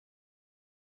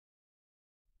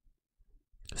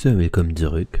So, willkommen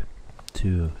zurück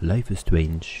zu Life is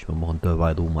Strange. Wir machen da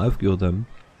weiter, wo wir aufgehört haben.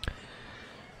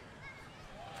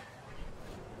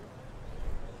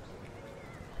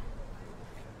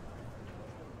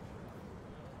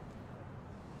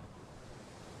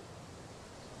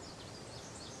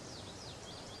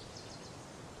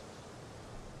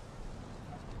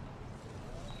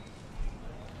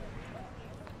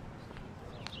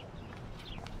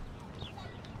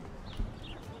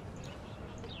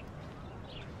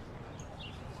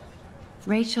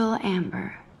 Rachel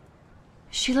Amber.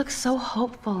 She looks so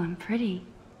hopeful and pretty.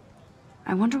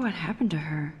 I wonder what happened to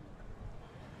her.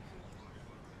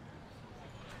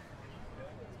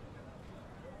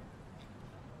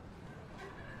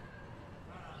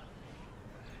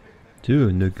 So,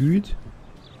 na gut.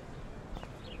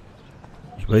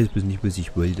 Ich weiß bis nicht, was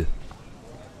ich wollte.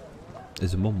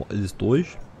 Also machen wir alles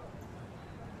durch.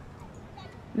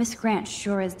 Miss Grant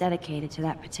sure is dedicated to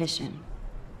that petition.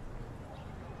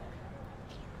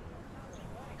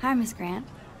 Hi, Miss Grant.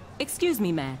 Excuse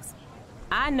me, Max.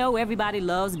 I know everybody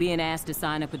loves being asked to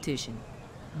sign a petition,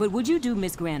 but would you do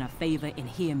Miss Grant a favor and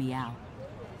hear me out?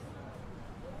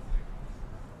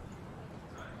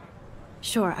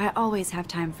 Sure, I always have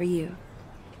time for you.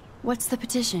 What's the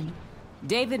petition?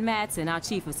 David Madsen, our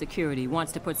chief of security,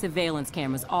 wants to put surveillance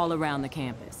cameras all around the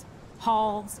campus.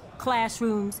 Halls,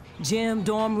 classrooms, gym,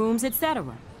 dorm rooms,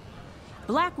 etc.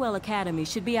 Blackwell Academy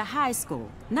should be a high school,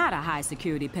 not a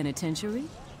high-security penitentiary.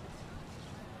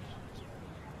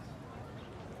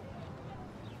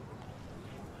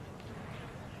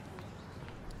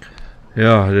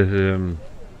 Ja, wir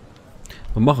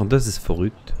machen das ist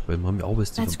verrückt, weil wir haben ja auch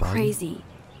was zu That's verbergen. crazy.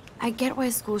 I get why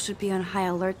schools should be on high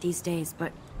alert these days,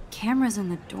 but cameras in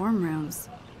the dorm rooms.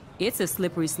 It's a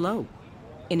slippery slope,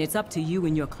 and it's up to you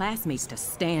and your classmates to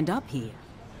stand up here.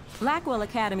 Blackwell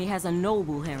Academy has a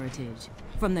noble heritage,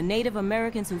 from the Native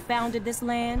Americans who founded this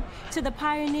land to the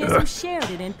pioneers who shared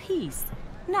it in peace,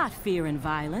 not fear and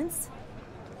violence.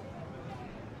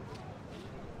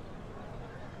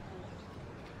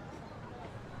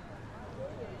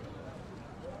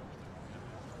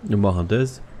 Wir machen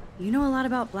das. You know a lot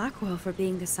about Blackwell for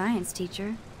being the science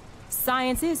teacher.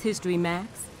 Science is history,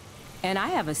 Max. And I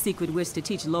have a secret wish to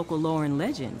teach local lore and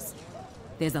legends.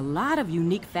 There's a lot of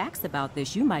unique facts about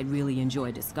this you might really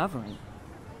enjoy discovering.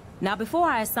 Now, before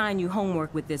I assign you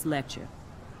homework with this lecture,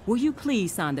 will you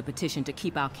please sign the petition to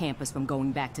keep our campus from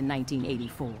going back to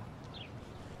 1984?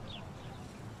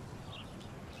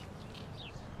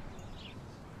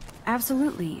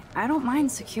 Absolutely. I don't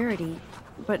mind security,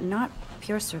 but not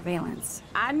pure surveillance.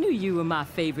 I knew you were my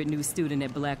favorite new student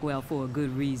at Blackwell for a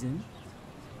good reason.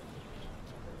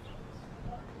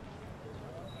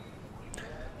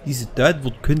 Diese Tat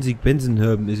wird Konsequenzen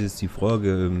haben, ist jetzt die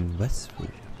Frage, was?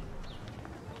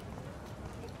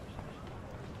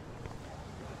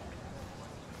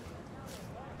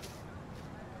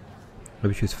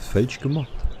 Habe ich jetzt was falsch gemacht?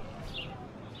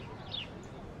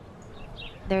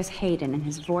 There's Hayden in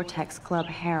his Vortex Club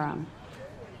harem.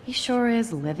 He sure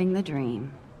is living the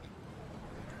dream.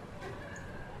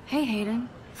 Hey, Hayden.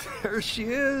 There she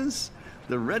is,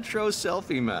 the retro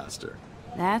selfie master.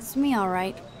 That's me, all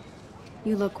right.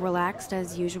 You look relaxed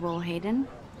as usual, Hayden.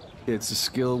 It's a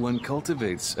skill one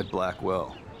cultivates at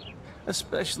Blackwell,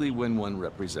 especially when one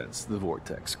represents the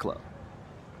Vortex Club.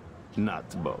 Not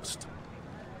to boast.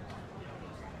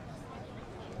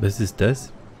 Was ist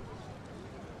das?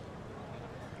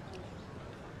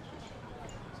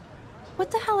 What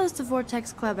the hell is the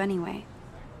Vortex Club anyway?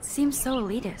 Seems so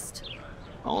elitist.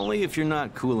 Only if you're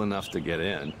not cool enough to get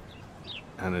in.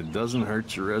 And it doesn't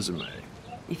hurt your resume.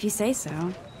 If you say so.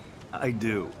 I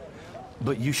do.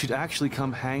 But you should actually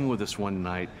come hang with us one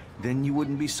night, then you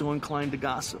wouldn't be so inclined to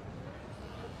gossip.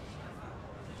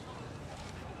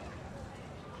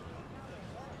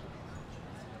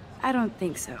 I don't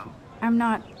think so. I'm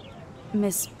not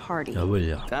Miss Party. Jawohl,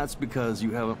 ja. That's because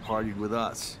you haven't partied with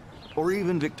us. Or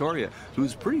even Victoria,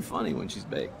 who's pretty funny when she's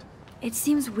baked. It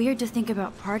seems weird to think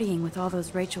about partying with all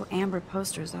those Rachel Amber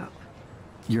posters up.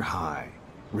 You're high.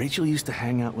 Rachel used to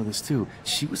hang out with us too.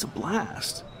 She was a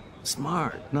blast.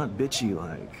 Smart, not bitchy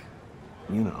like,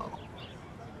 you know.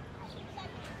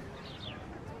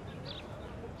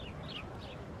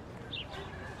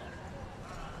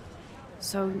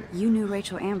 So you knew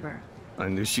Rachel Amber? I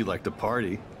knew she liked to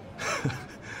party.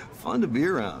 Fun to be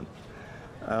around.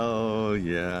 Oh,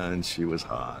 yeah, and she was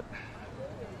hot.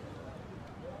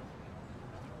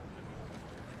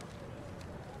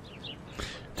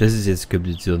 Das ist jetzt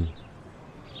kompliziert.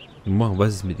 Wir machen,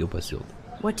 was ist mit ihr passiert?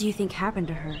 What do you think happened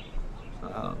to her?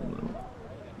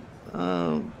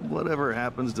 Whatever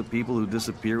happens to people who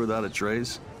disappear without a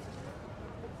trace.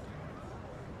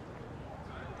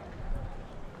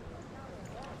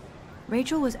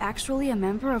 Rachel was actually a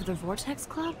member of the Vortex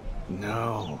Club?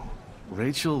 No.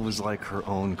 Rachel was like her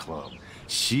own club.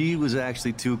 She was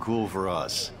actually too cool for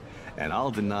us. And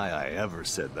I'll deny I ever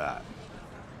said that.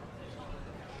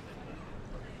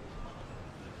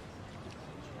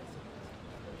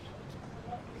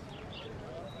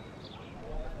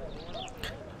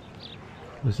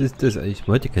 Was ist das? Ich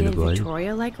wollte keine Did Wahl.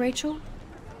 Victoria like Rachel?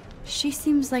 She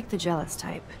seems like the jealous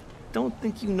type. Don't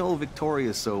think you know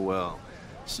Victoria so well.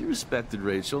 She respected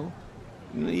Rachel,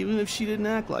 even if she didn't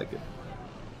act like it.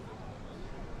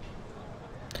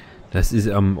 Das ist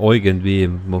irgendwie,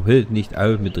 man hört nicht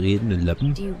auf mit Reden und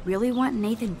Lappen. Do you really want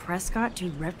Nathan Prescott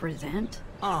to represent?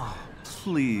 Oh,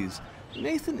 please.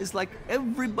 Nathan is like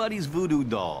everybody's voodoo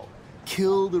doll.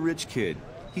 Kill the rich kid.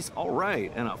 He's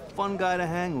alright and a fun guy to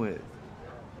hang with.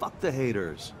 Fuck the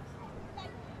haters.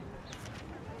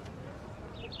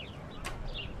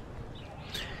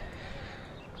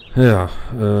 Ja,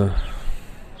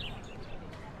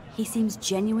 He seems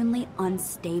genuinely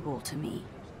unstable to me.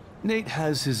 Nate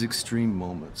has his extreme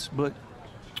moments, but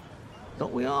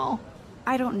don't we all?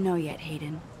 I don't know yet,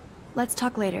 Hayden. Let's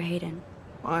talk later, Hayden.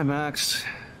 Bye, Max.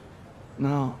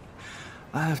 No,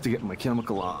 I have to get my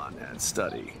chemical on and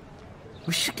study.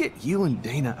 We should get you and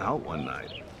Dana out one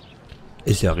night.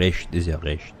 ist ja recht, ist ja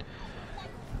recht.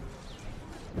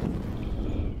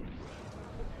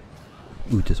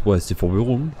 Das war jetzt die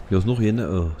Verwirrung. Hier ist noch eine.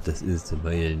 Oh, das ist zu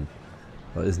meilen.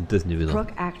 Was ist denn das denn wieder?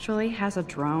 Brooke actually has a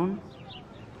drone?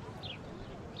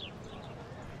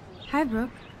 Hi,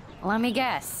 Brooke. Let me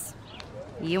guess.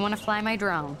 You want to fly my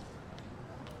drone?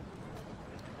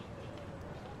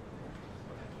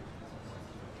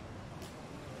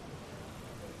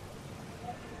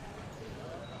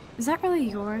 Is that really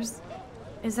yours?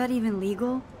 Is that even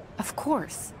legal? Of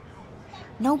course.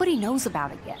 Nobody knows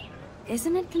about it yet.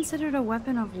 Isn't it considered a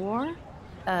weapon of war?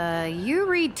 You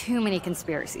read too many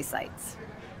conspiracy sites.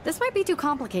 This might be too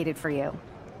complicated for you.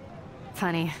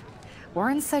 Funny.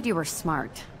 Warren said you were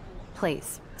smart.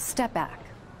 Please, step back.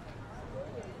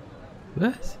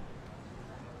 Was?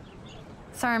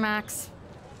 Sorry, Max.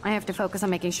 I have to focus on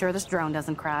making sure this drone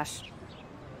doesn't crash.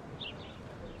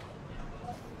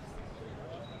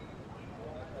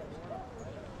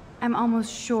 I'm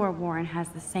almost sure Warren has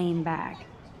the same bag.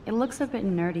 It looks a bit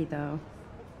nerdy, though.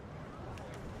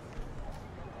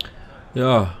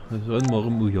 Ja, das war immer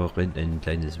rum. Hier rennt ein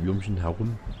kleines Würmchen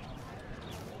herum.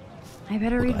 I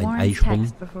better Oder read ein Warren's Eichhorn.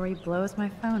 text before he blows my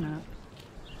phone up.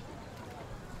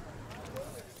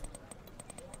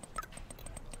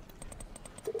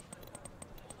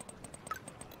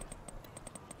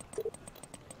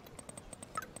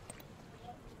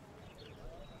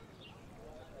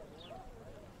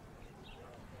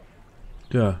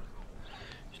 Ja.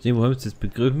 Ich denke, wir haben es jetzt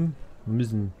begriffen. Wir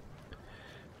müssen.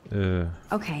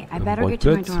 Okay, I better get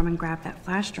to my dorm and grab that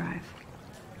flash drive.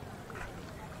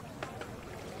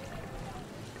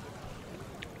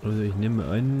 Also ich nehme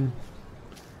an.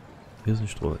 Hier ist eine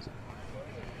Straße.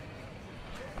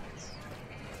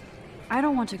 I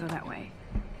don't want to go that way.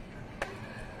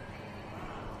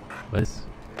 Was?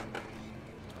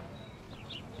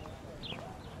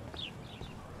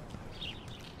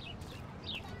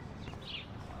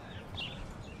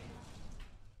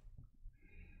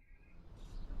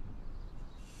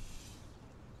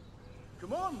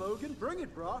 Come on, Logan, bring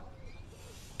it, brah.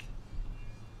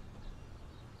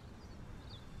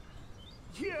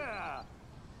 Yeah!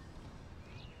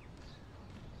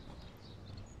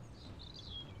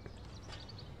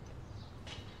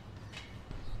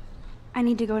 I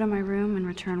need to go to my room and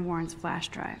return Warren's flash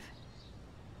drive.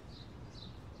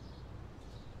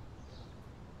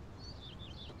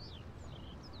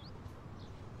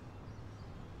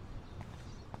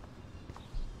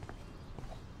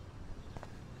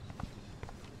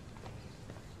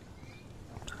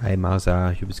 Hi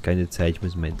Marsa, ich habe jetzt keine Zeit, ich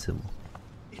muss in mein Zimmer.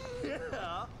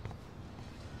 Yeah!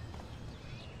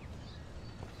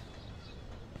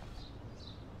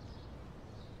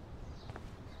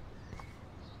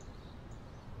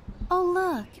 Oh,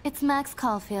 look, it's Max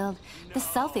Caulfield, the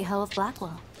selfie hoe of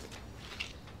Blackwell.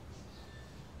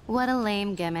 What a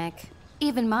lame gimmick.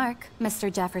 Even Mark,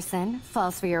 Mr. Jefferson,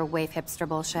 falls for your waif hipster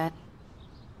bullshit.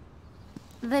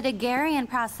 The Daguerrean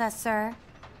process, sir.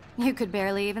 You could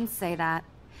barely even say that.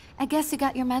 I guess you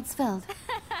got your meds filled.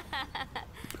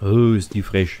 Oh, ist die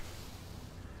frech.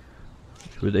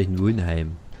 Ich würde euch ein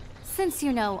Wohnheim. Since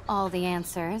you know all the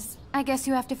answers, I guess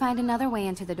you have to find another way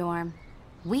into the dorm.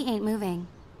 We ain't moving.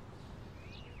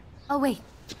 Oh, wait.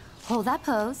 Hold that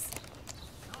pose.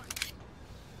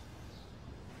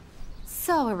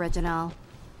 So original.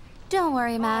 Don't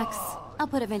worry, Max. I'll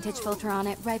put a vintage filter on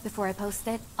it right before I post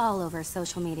it all over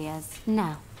social medias.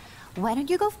 Now, Why don't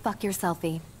you go fuck your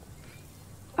selfie?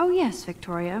 Oh yes,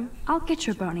 Victoria. I'll get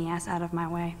your bony ass out of my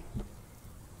way.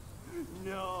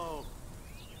 No.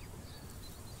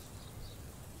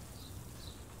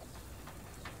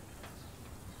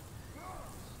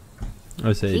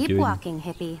 Also, Keep Idioten. walking,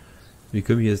 hippie. Wie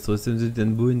komme ich jetzt trotzdem zu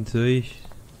dem Bodenzeug?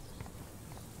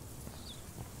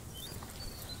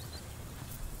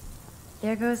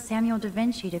 There goes Samuel da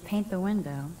Vinci to paint the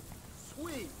window.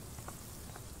 Sweet.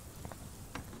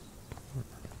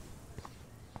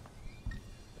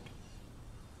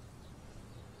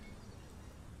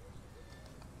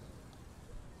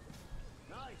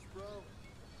 Nice, bro.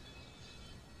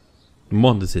 Wir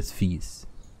machen das jetzt fies.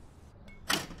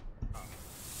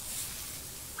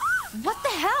 What the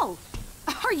hell?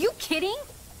 Are you kidding?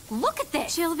 Look at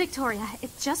this! Chill, Victoria.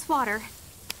 It's just water.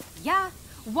 Yeah,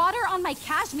 water on my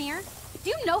cashmere. Do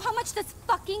you know how much this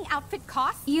fucking outfit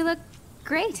costs? You look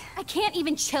great. I can't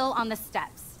even chill on the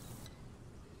steps.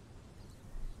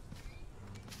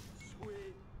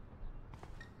 Sweet.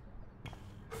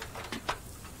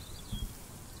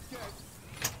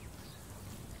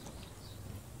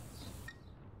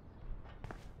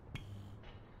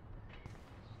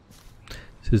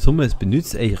 So, jetzt haben wir es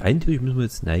benutzt. Ey, rein theoretisch müssen wir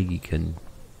jetzt Neige kennen.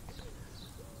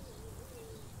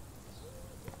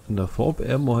 Von der Farbe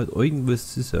her mal halt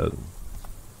irgendwas zu sagen.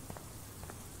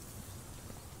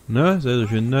 Na, seid ihr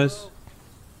schön nass?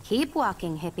 Keep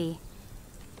walking, hippie.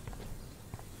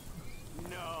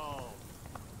 No.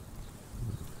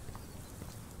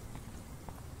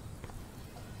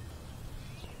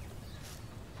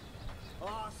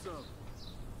 Awesome.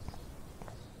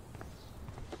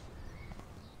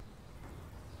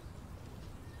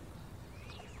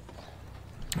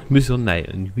 Ich muss ja nein.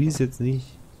 Und ich weiß jetzt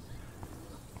nicht.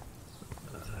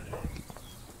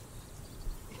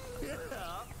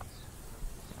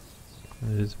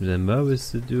 Hat jetzt mit einem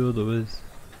Maus zu tun oder was?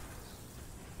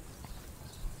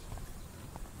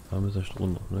 Da ist erst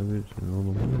runter. Na gut, dann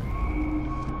machen wir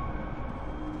mal.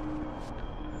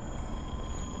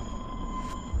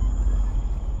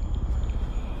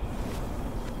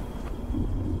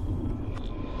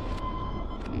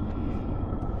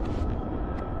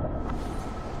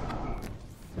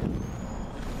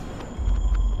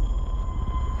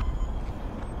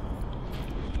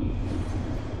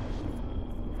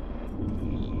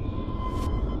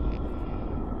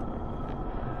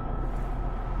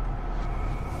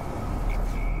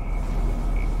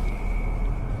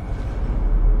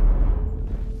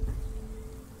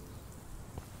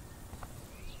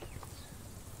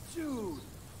 Dude.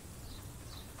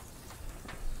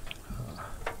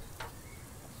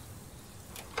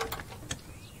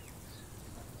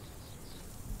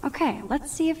 Okay,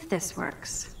 let's see if this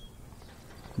works.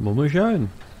 Wollen wir mal schauen.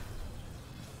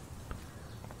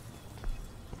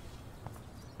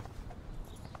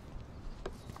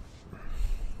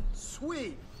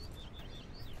 Sweet.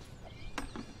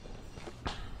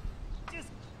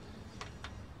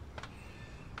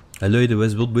 Ja, Leute,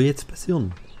 was wird wohl jetzt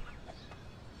passieren?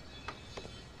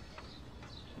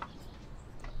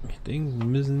 Ich denke, wir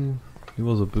müssen die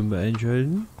Wasserbombe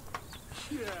einschalten.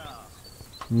 Yeah.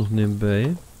 Noch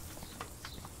nebenbei.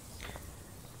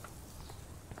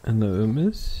 Und da oben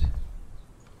ist.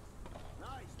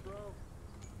 Nice, bro.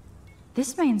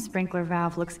 This main sprinkler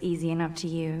valve looks easy enough to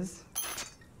use.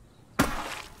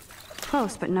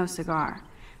 Close, but no cigar.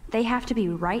 They have to be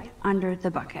right under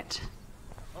the bucket.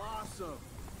 Awesome.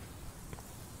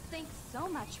 Thanks so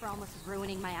much for almost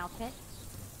ruining my outfit.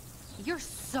 You're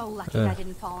so lucky that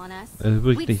didn't fall on us.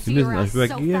 Wirklich We'd nicht. see Wir your müssen ass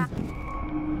erst so weggehen.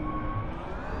 fast.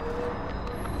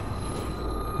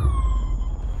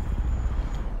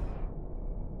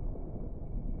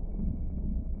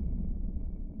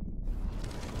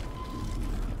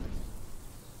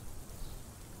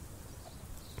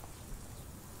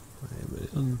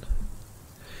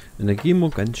 Und dann gehen wir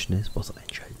ganz schnell das Wasser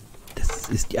einschalten. Das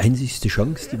ist die einzigste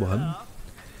Chance, die wir haben.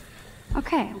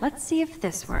 Okay, let's see if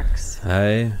this works.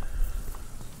 Hi.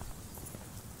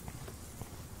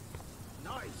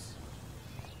 Nice.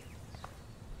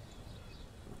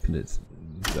 Ich bin jetzt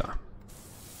da.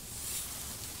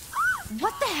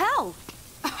 What the hell?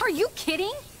 Are you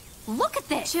kidding? Look at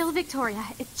this! Chill, Victoria.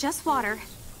 It's just water.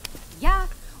 Yeah,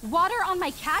 water on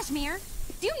my cashmere.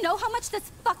 Do you know how much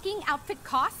this fucking outfit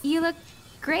costs? You look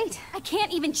great. I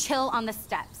can't even chill on the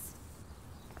steps.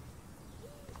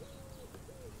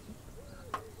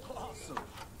 Awesome.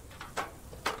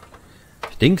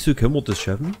 Ich denke, so können wir das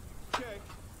schaffen. Okay.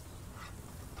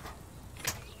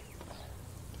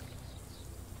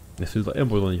 Das will der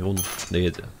Amber nicht runter. Nee,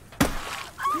 jetzt. No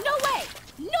way!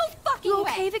 No fucking You way!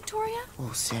 okay, Victoria?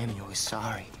 Oh, Samuel is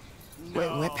sorry.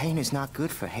 Wet paint is not good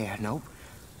for hair, nope.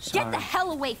 Get the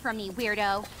hell away from me,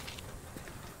 weirdo!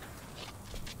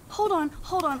 Hold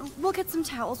on. We'll get some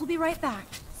towels. We'll be right back.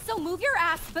 So move your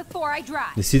ass before I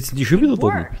drive. Jetzt sitzen die schon wieder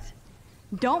drin. Worked.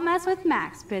 Don't mess with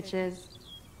Max, bitches.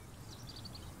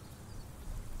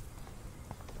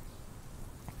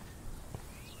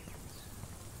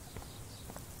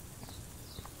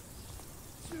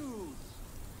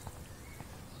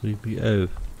 Rieb mich auf.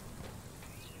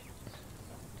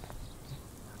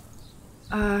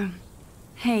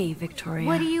 Hey, Victoria.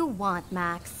 What do you want,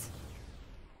 Max?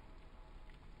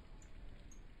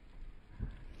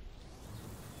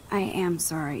 I am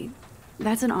sorry.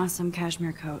 That's an awesome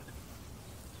cashmere coat.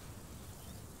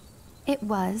 It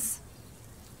was.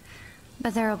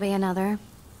 But there'll be another.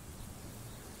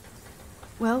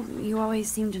 Well, you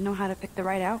always seem to know how to pick the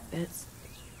right outfits.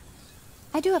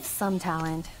 I do have some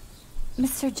talent.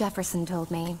 Mr. Jefferson told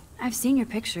me. I've seen your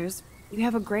pictures. You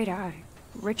have a great eye.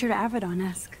 Richard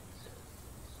Avedon-esque.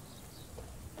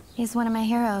 He's one of my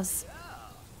heroes.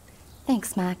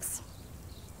 Thanks, Max.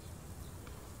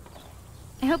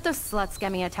 I hope those sluts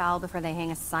get me a towel before they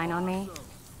hang a sign on me.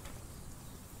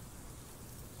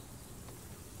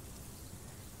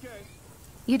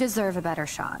 You deserve a better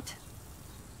shot.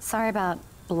 Sorry about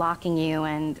blocking you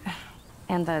and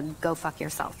the go fuck your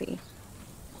selfie.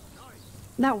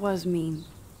 That was mean,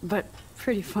 but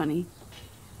pretty funny.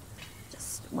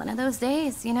 Just one of those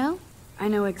days, you know? I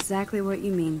know exactly what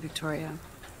you mean, Victoria.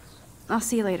 I'll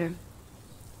see you later.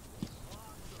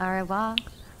 Au revoir.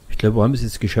 Ich glaube, wir haben es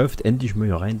jetzt geschafft, endlich mal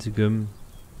hier reinzukommen.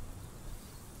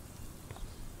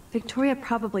 Victoria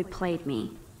probably played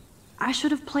me. I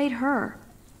should have played her.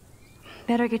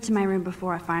 Better get to my room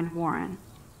before I find Warren.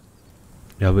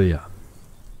 Jawohl, ja.